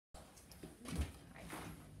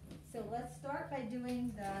so let's start by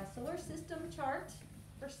doing the solar system chart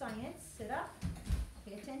for science. Sit up,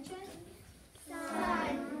 pay attention.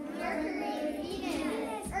 Sun, Mercury,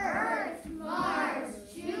 Venus, Earth, Mars,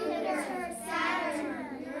 Jupiter,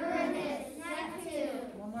 Saturn, Uranus, Neptune.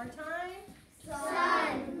 One more time.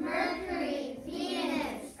 Sun, Mercury,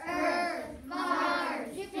 Venus, Earth,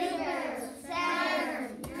 Mars, Jupiter,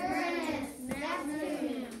 Saturn, Uranus,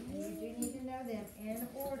 Neptune. And you do need to know them in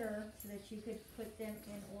order so that you could put them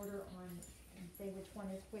in order on and say which one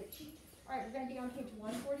is which. All right, we're going to be on page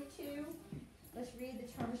 142. Let's read the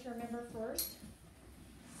terms to remember first.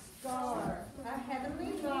 Star, a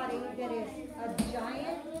heavenly body that is a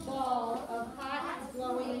giant ball of hot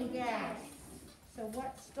glowing gas. So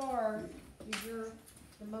what star is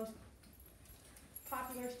the most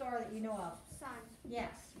popular star that you know of? Sun.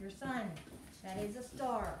 Yes, your sun. That is a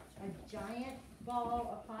star, a giant ball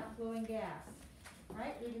of hot glowing gas. All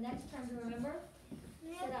right, read the next term to remember.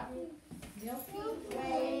 Sit up. Milky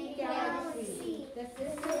Way galaxy. The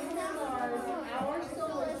system of stars our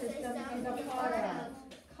solar system is a part of.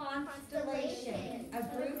 Constellation, a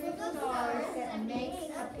group of stars that makes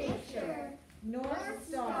a picture. North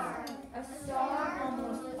Star, a star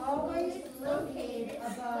almost always located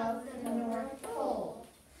above the North Pole.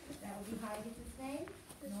 That would be how it gets its name,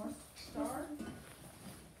 North Star.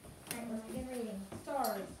 Alright, let's begin reading.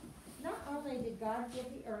 Stars. Not only did God give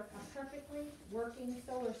the earth a perfectly working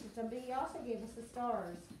solar system, but he also gave us the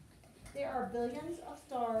stars. There are billions of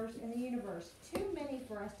stars in the universe, too many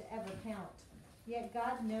for us to ever count. Yet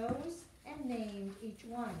God knows and named each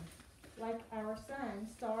one. Like our sun,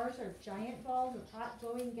 stars are giant balls of hot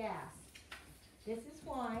glowing gas. This is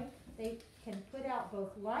why they can put out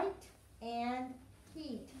both light and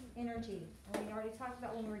heat energy. And we already talked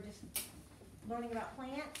about when we were just learning about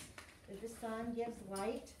plants, that the sun gives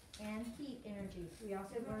light and heat energy. We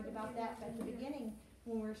also learned about that at the beginning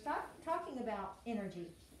when we were talking about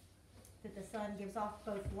energy, that the sun gives off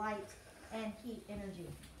both light and heat energy.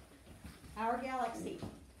 Our galaxy.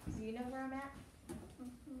 Do you know where I'm at?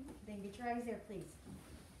 Then get your eyes there, please.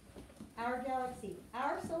 Our galaxy.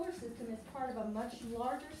 Our solar system is part of a much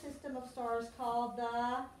larger system of stars called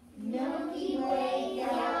the Milky Way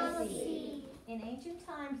galaxy. In ancient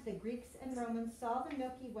times, the Greeks and Romans saw the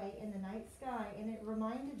Milky Way in the night sky, and it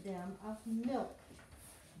reminded them of milk.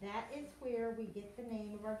 That is where we get the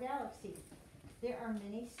name of our galaxy. There are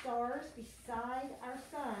many stars beside our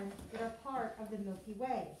sun that are part of the Milky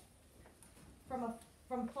Way.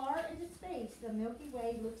 From far into space, the Milky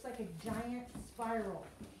Way looks like a giant spiral.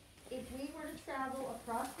 If we were to travel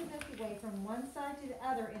across the Milky Way from one side to the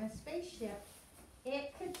other in a spaceship,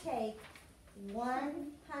 it could take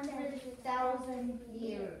 100,000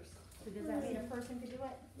 years. So does that mean a person could do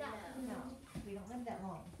it? No. No, we don't live that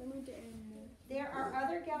long. There are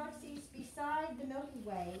other galaxies beside the Milky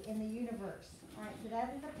Way in the universe. All right, so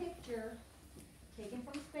that is a picture taken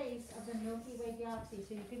from space of the Milky Way galaxy,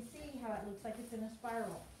 so you can see how it looks like it's in a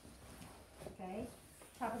spiral. Okay,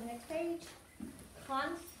 top of the next page,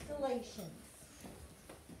 constellations.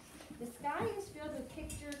 The sky is filled with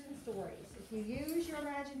pictures and stories. If you use your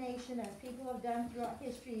imagination, as people have done throughout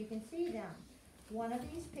history, you can see them. One of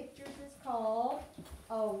these pictures is called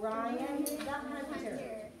Orion the Hunter.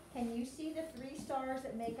 Can you see the three stars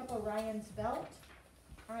that make up Orion's belt?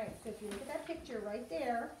 All right, so if you look at that picture right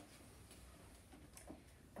there,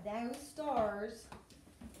 those stars,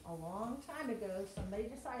 a long time ago, somebody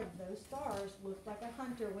decided those stars looked like a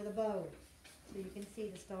hunter with a bow. So you can see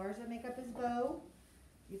the stars that make up his bow.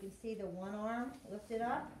 You can see the one arm lifted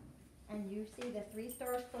up, and you see the three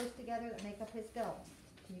stars close together that make up his belt.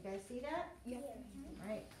 Can you guys see that? Yeah. All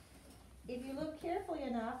right. If you look carefully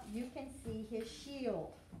enough, you can see his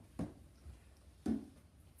shield. I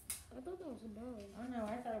thought that was a bow. Oh no,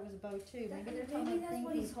 I thought it was a bow too. Maybe Maybe they're talking that's about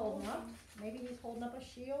what things he's he's holding up. holding. Maybe he's holding up a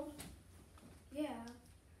shield. Yeah.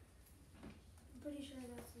 I'm pretty sure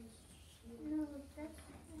that's his shield. No, that's...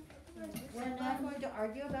 We're not going to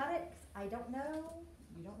argue about it. I don't know.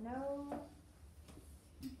 You don't know.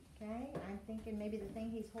 Okay, I'm thinking maybe the thing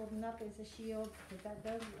he's holding up is a shield, because that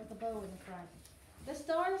does look like a bow in the front. The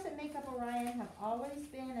stars that make up Orion have always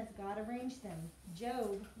been as God arranged them.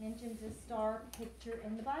 Job mentions this star picture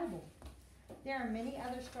in the Bible. There are many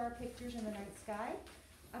other star pictures in the night sky.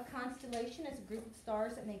 A constellation is a group of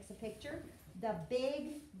stars that makes a picture. The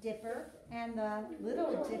Big Dipper and the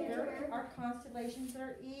Little Dipper are constellations that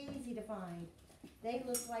are easy to find. They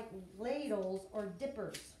look like ladles or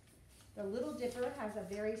dippers. The Little Dipper has a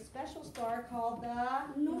very special star called the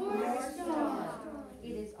North Star.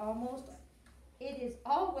 It is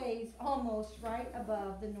always almost right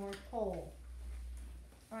above the North Pole.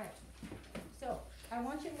 All right, so I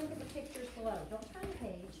want you to look at the pictures below. Don't turn the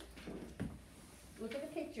page. Look at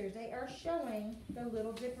the pictures, they are showing the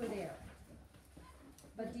Little Dipper there.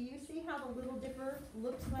 But do you see how the Little Dipper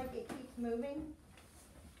looks like it keeps moving?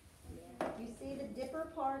 You see the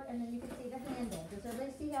dipper part and then you can see the handle. Does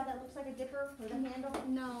everybody see how that looks like a dipper with a handle?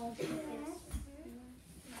 No.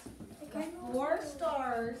 The 4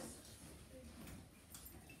 stars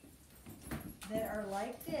that are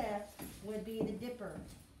like this would be the dipper.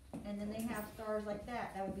 And then they have stars like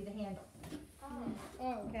that, that would be the handle.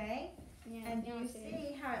 Oh. Okay? Yeah. And do you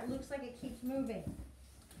see how it looks like it keeps moving?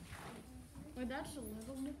 Well, that's a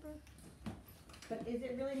Little Dipper. But is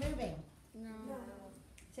it really moving? No.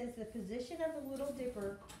 It says the position of the Little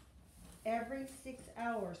Dipper every 6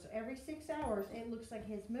 hours. So every 6 hours it looks like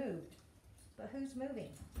it's moved. But who's moving?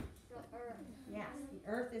 The Earth. Yes, the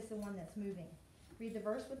earth is the one that's moving. Read the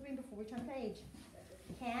verse with me before we turn page.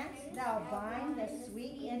 Canst thou bind the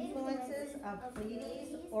sweet influences of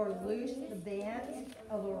Pleiades or loose the bands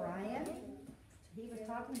of Orion? So he was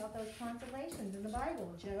talking about those constellations in the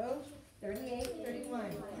Bible. Job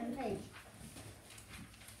 38:31. Turn page.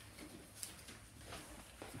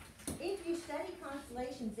 If you study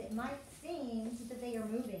constellations, it might seem that they are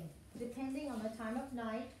moving. Depending on the time of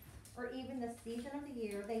night or even the season of the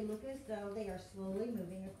year, they look as though they are slowly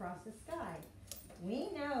moving across the sky. We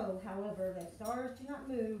know, however, that stars do not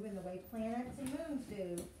move in the way planets and moons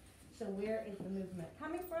do. So where is the movement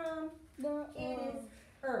coming from? It is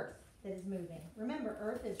Earth that is moving. Remember,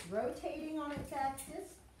 Earth is rotating on its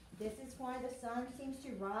axis. This is why the sun seems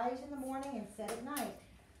to rise in the morning and set at night.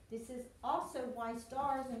 This is also why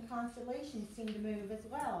stars and constellations seem to move as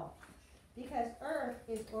well. Because Earth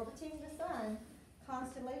is orbiting the sun,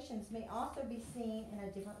 constellations may also be seen in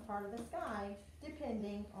a different part of the sky,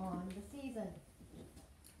 depending on the season.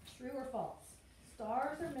 True or false?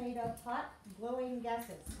 Stars are made of hot, glowing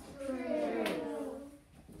gases. True.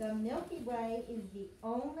 The Milky Way is the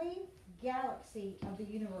only galaxy of the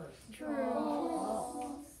universe.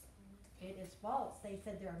 True. It is false. They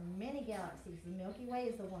said there are many galaxies. The Milky Way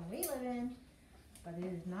is the one we live in, but it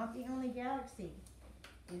is not the only galaxy.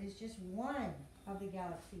 It is just one of the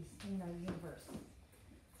galaxies in our universe.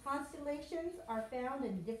 Constellations are found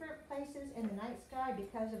in different places in the night sky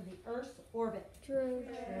because of the Earth's orbit. True.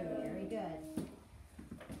 True, very good.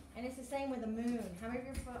 And it's the same with the moon. How many of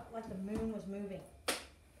you felt like the moon was moving?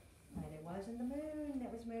 But it wasn't the moon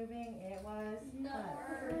that was moving, it was us.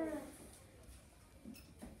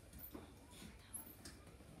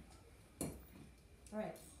 All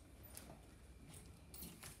right.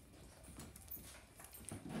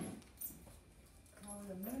 Oh,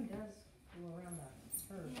 the moon does go around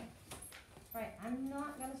the earth. All right, I'm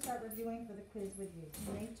not going to start reviewing for the quiz with you.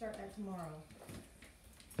 You may start that tomorrow.